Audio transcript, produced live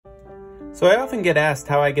So I often get asked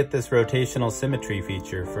how I get this rotational symmetry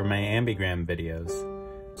feature for my ambigram videos.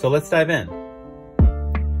 So let's dive in.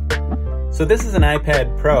 So this is an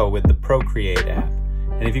iPad Pro with the Procreate app.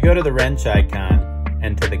 And if you go to the wrench icon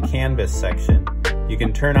and to the canvas section, you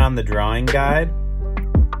can turn on the drawing guide.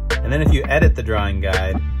 And then if you edit the drawing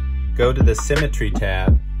guide, go to the symmetry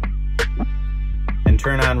tab and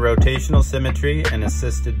turn on rotational symmetry and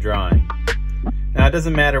assisted drawing. Now it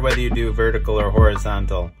doesn't matter whether you do vertical or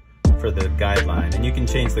horizontal for the guideline, and you can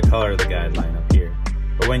change the color of the guideline up here.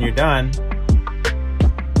 But when you're done,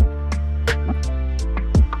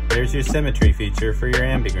 there's your symmetry feature for your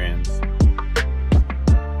ambigrams.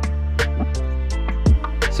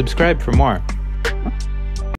 Subscribe for more.